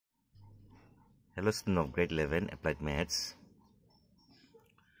Hello student of grade 11 applied maths.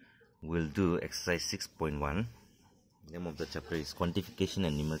 We'll do exercise 6.1. Name of the chapter is Quantification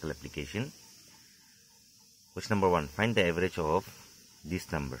and Numerical Application. Question number 1. Find the average of this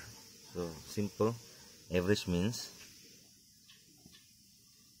number. So simple. Average means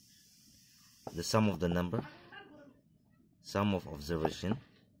the sum of the number, sum of observation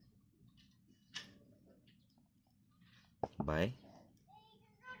by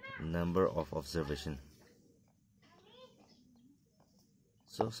number of observation.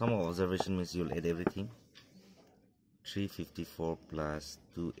 So sum of observation means you'll add everything. 354 plus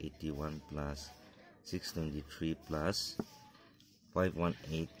 281 plus 623 plus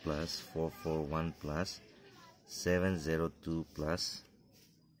 518 plus 441 plus 702 plus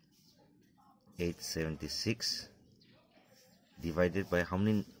 876 divided by how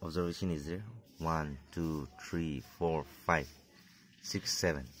many observation is there? 1, 2, 3, 4, 5, 6,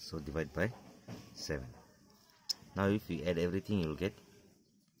 7. So divide by 7. Now if we add everything, you'll get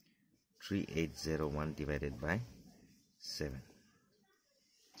 3801 divided by 7.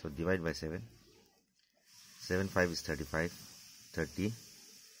 So divide by 7. 7 5 is 35, 30,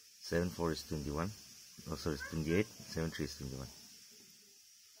 7 4 is 21, oh sorry, it's 28, 7 3 is 21.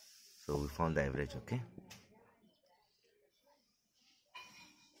 So we found the average, okay?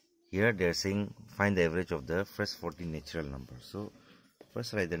 Here they are saying find the average of the first 40 natural numbers. So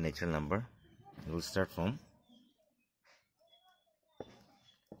first write the natural number. We will start from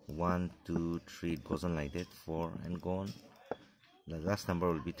 1, 2, 3, it goes on like that, 4 and go on. The last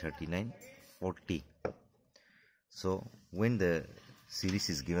number will be 39, 40. So when the series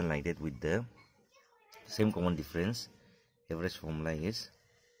is given like that with the same common difference, average formula is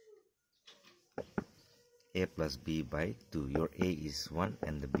a plus b by 2. Your a is 1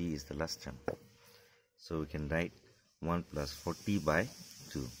 and the b is the last term. So we can write 1 plus 40 by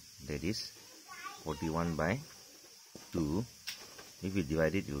 2. That is 41 by 2. If you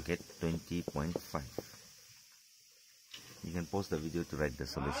divide it, you will get 20.5. You can pause the video to write the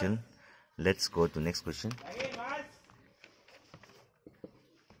solution. Let's go to next question.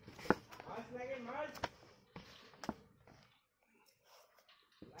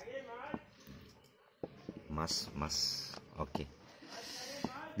 Okay.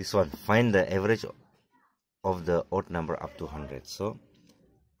 This one, find the average of the odd number up to 100. So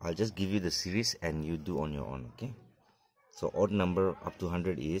I'll just give you the series and you do on your own, okay? So odd number up to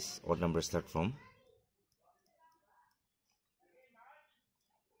 100 is, odd number start from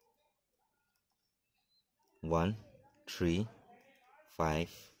 1, 3, 5,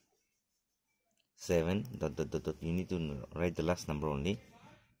 7, you need to write the last number only,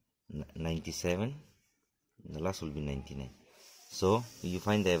 97, the last will be 99. So you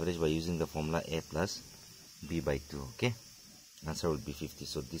find the average by using the formula a plus b by 2, okay? Answer will be 50.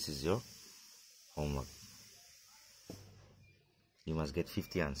 So this is your homework. You must get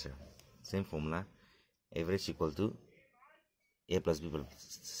 50 answer. Same formula, average equal to a plus b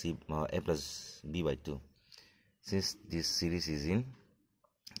plus b by 2. Since this series is in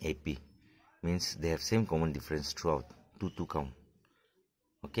AP, means they have same common difference throughout, 2 to count.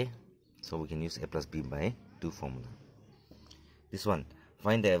 Okay, so we can use a plus b by 2 formula. This one,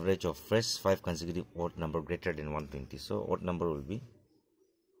 find the average of first 5 consecutive odd number greater than 120. So odd number will be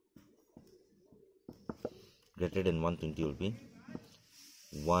greater than 120 will be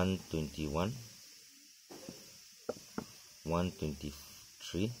 121,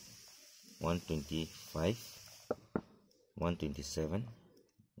 123, 125, 127,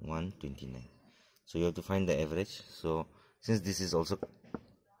 129. So you have to find the average. So since this is also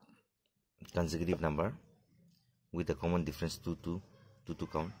consecutive number with a common difference 2 to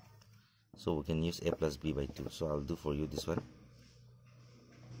count, so we can use a plus b by 2. So I'll do for you this one,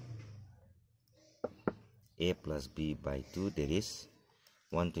 a plus b by 2, that is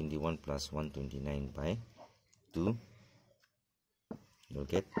 121 plus 129 by 2. You'll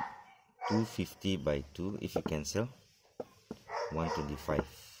get 250 by 2. If you cancel, 125.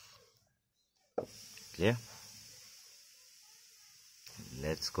 Clear?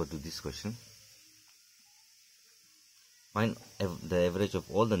 Let's go to this question. Find the average of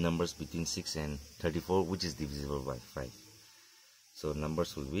all the numbers between 6 and 34 which is divisible by 5. So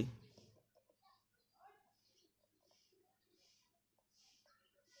numbers will be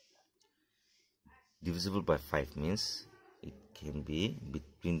divisible by 5 means it can be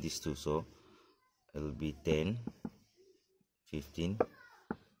between these two. So it will be 10, 15,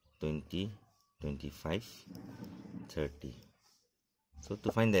 20, 25, 30. So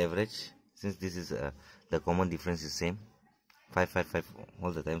to find the average, since this is the common difference is same, 5 5 5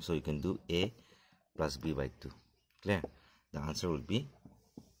 all the time, so you can do a plus b by 2. Clear? The answer will be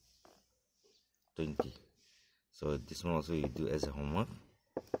 20. So this one also you do as a homework.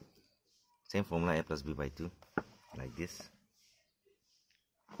 Same formula, a plus b by 2, like this.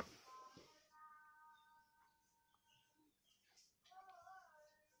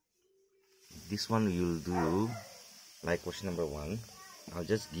 This one you'll do like question number 1. I'll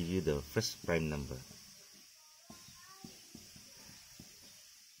just give you the first prime number.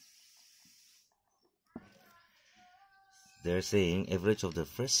 They're saying average of the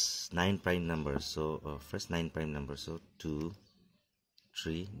first 9 prime numbers. So first 9 prime numbers. So 2,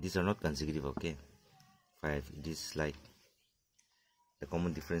 3. These are not consecutive, okay? 5. It is like the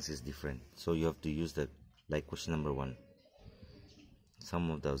common difference is different. So you have to use the like question number 1.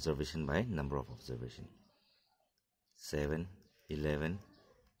 Sum of the observation by number of observation. 7, 11,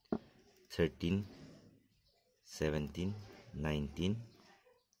 13, 17, 19,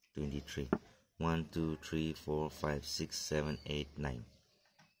 23. 1, 2, 3, 4, 5, 6, 7, 8, 9.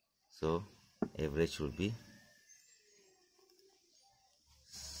 So average will be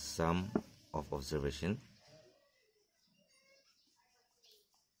sum of observation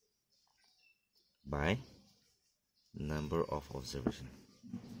by number of observation.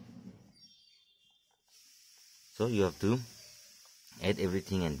 So you have to add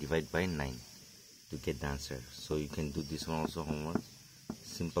everything and divide by 9 to get the answer. So you can do this one also homework.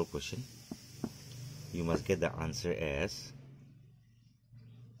 Simple question. You must get the answer as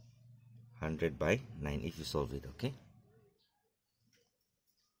 100 by 9 if you solve it, okay?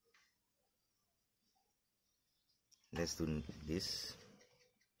 Let's do this.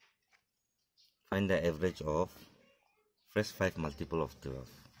 Find the average of first 5 multiple of 12.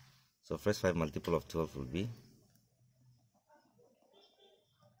 So first 5 multiple of 12 will be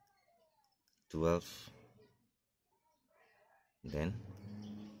 12, then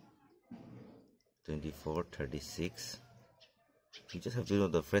 24, 36. You just have to know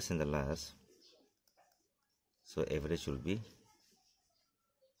the first and the last. So average will be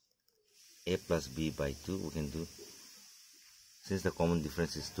a plus b by 2. We can do, since the common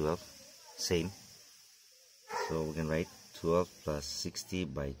difference is 12, same. So we can write 12 plus 60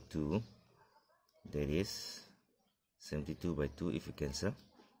 by 2. That is 72 by 2. If you cancel,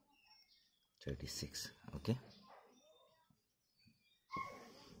 36. Okay.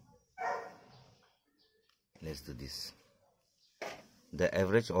 Let's do this. The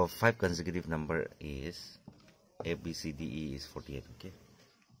average of 5 consecutive number is A, B, C, D, E is 48. Okay.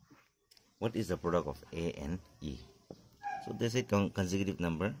 What is the product of A and E? So there's a consecutive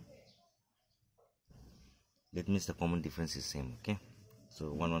number. That means the common difference is same. Okay.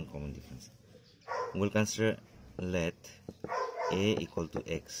 So 1 common difference. We'll consider let A equal to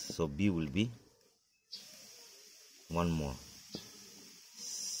X. So B will be 1 more.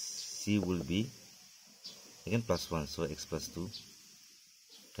 C will be again plus 1. So X plus 2.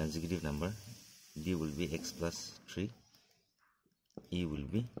 Consecutive number. D will be X plus 3. E will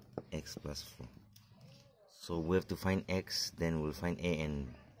be X plus 4. So we have to find X, then we'll find A and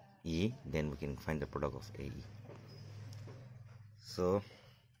E, then we can find the product of AE. So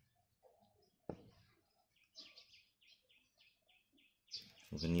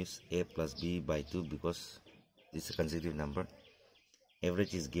we can use A plus B by 2 because this is a consecutive number.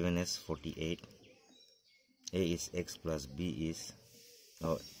 Average is given as 48. A is X plus B is,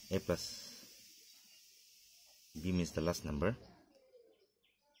 A plus B means the last number.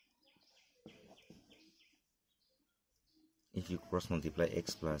 If you cross multiply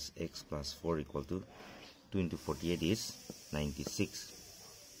X plus 4 equal to 2 into 48 is 96.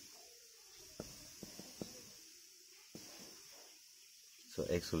 So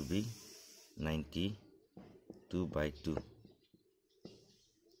X will be 92 by 2.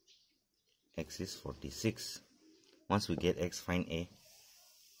 X is 46. Once we get X, find A.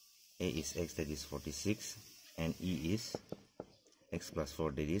 A is X, that is 46, and E is X plus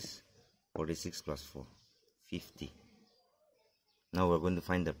 4, that is 46 plus 4, 50. Now we're going to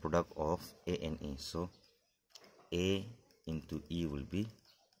find the product of A and E. So A into E will be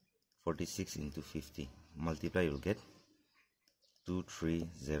 46 into 50. Multiply, you'll get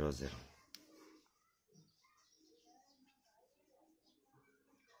 2300.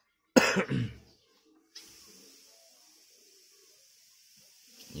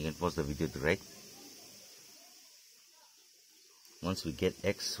 You can pause the video to write. Once we get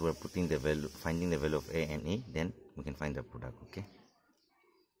X, we're putting the value, finding the value of A and E, then we can find the product. Okay.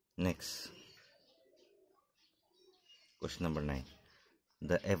 Next, question number 9.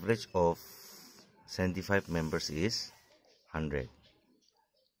 The average of 75 members is 100.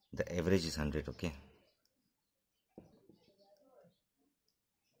 The average is 100. Okay.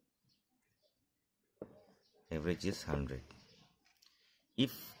 Average is 100.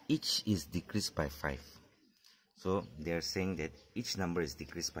 If each is decreased by 5. So they are saying that each number is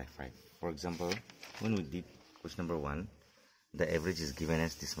decreased by 5. For example, when we did question number 1, the average is given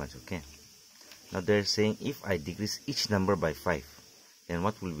as this much, okay? Now they are saying if I decrease each number by 5, then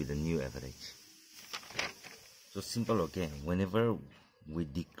what will be the new average? So simple, okay? Whenever we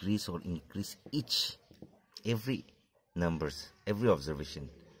decrease or increase every numbers, every observation,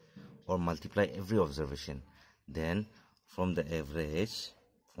 or multiply every observation, then from the average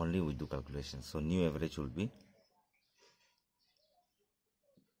only we do calculation. So new average will be,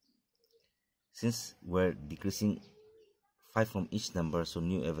 since we're decreasing 5 from each number, so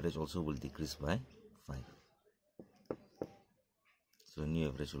new average also will decrease by 5. So new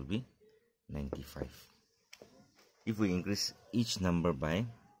average will be 95. If we increase each number by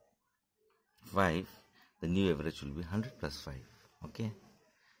 5, the new average will be 100 plus 5, okay?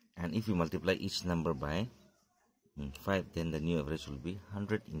 And if we multiply each number by 5, then the new average will be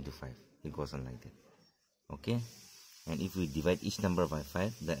 100 into 5. It goes on like that, okay? And if we divide each number by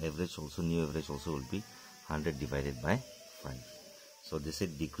 5, the average also, new average also will be 100 divided by 5. So they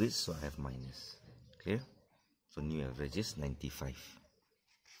said decrease, so I have minus. Clear? So new average is 95.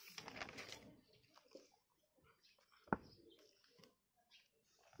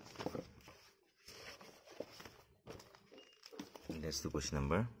 That's the question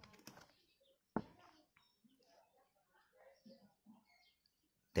number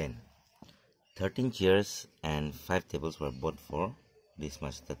 10. 13 chairs and 5 tables were bought for this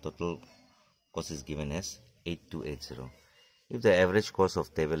much. The total cost is given as 8280. If the average cost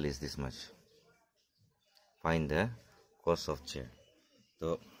of table is this much, find the cost of chair.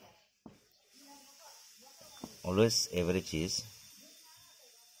 So always average is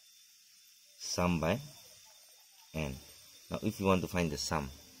sum by n. Now if you want to find the sum,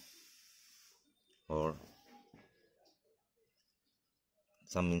 or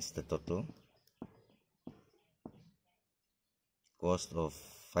sum means the total cost of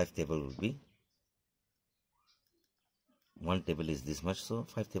 5 table will be, one table is this much, so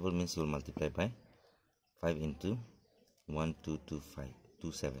 5 table means you will multiply by 5 into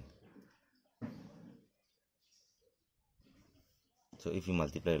 122527. So if you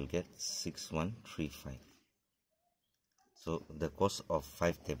multiply, you will get 6135. So the cost of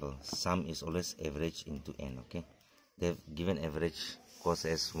 5 table, sum is always average into n, okay? They've given average cost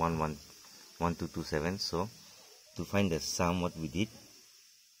as 1227. So to find the sum, what we did,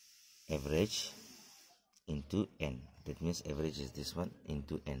 average into n. That means average is this one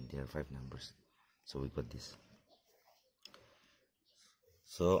into n. There are 5 numbers, so we got this.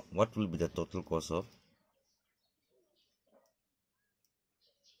 So what will be the total cost of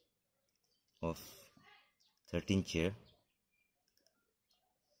 13 chair?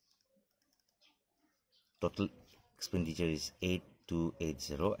 Total expenditure is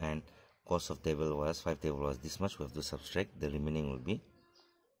 8280, and cost of table was 5 table was this much. We have to subtract, the remaining will be,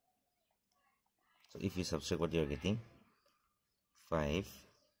 so if you subtract, what you are getting, 5,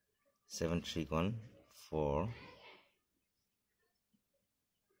 7 3 gone, 4,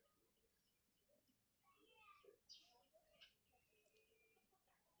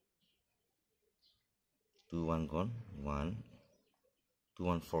 2 1 gone, 1, 2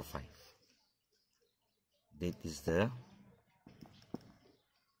 1 4 5. That is the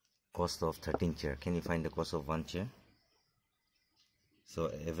cost of 13 chair. Can you find the cost of 1 chair?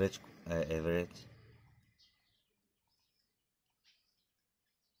 So average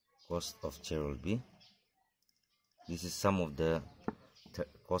cost of chair will be, this is sum of the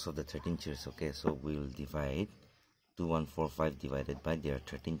cost of the 13 chairs, okay? So we will divide 2145 divided by, there are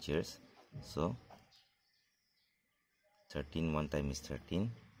 13 chairs, so 13 1 time is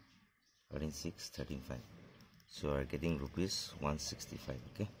 13, 13 6, 13 5. So we are getting rupees 165,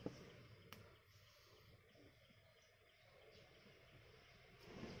 okay?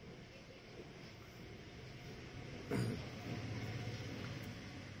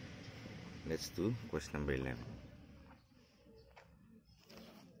 Let's do question number 11.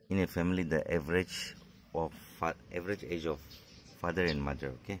 In a family, the average age of father and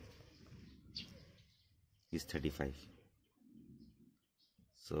mother, okay, is 35.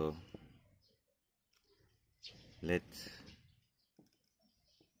 So let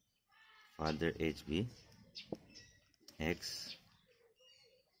father age be X,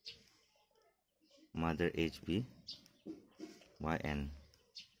 mother age be Y, and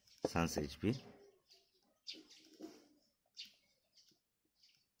son's age be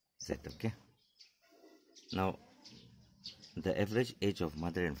Z, okay? Now the average age of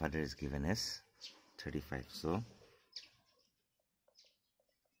mother and father is given as 35. So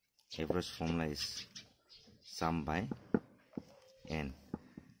average formula is sum by n.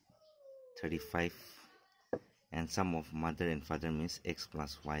 35, and sum of mother and father means x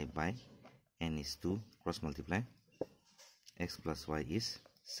plus y by n is 2, cross multiply, x plus y is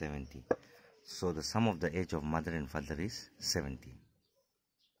 70. So the sum of the age of mother and father is 70.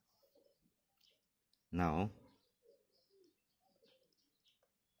 Now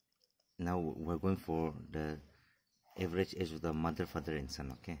we're going for the average age of the mother, father and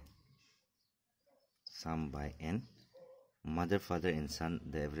son. Okay, sum by n, mother, father and son,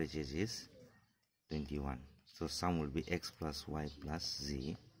 the average age is 21. So sum will be x plus y plus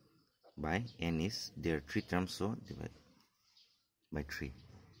z by n is, there are 3 terms, so divide by 3.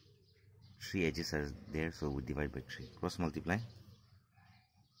 3 edges are there, so we divide by 3. Cross multiply,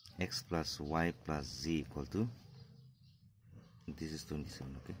 x plus y plus z equal to, this is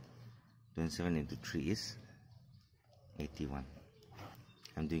 27. Okay, 27 into 3 is 81.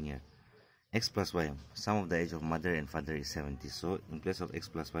 I'm doing here x plus y, sum of the age of mother and father is 70, so in place of x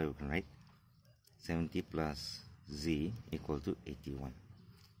plus y we can write 70 plus z equal to 81.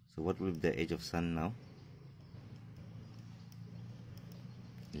 So what will be the age of son now?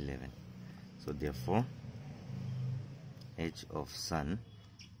 11. So therefore age of son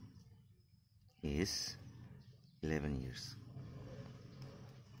is 11 years.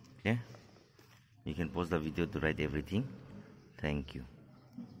 Okay, you can pause the video to write everything. Thank you.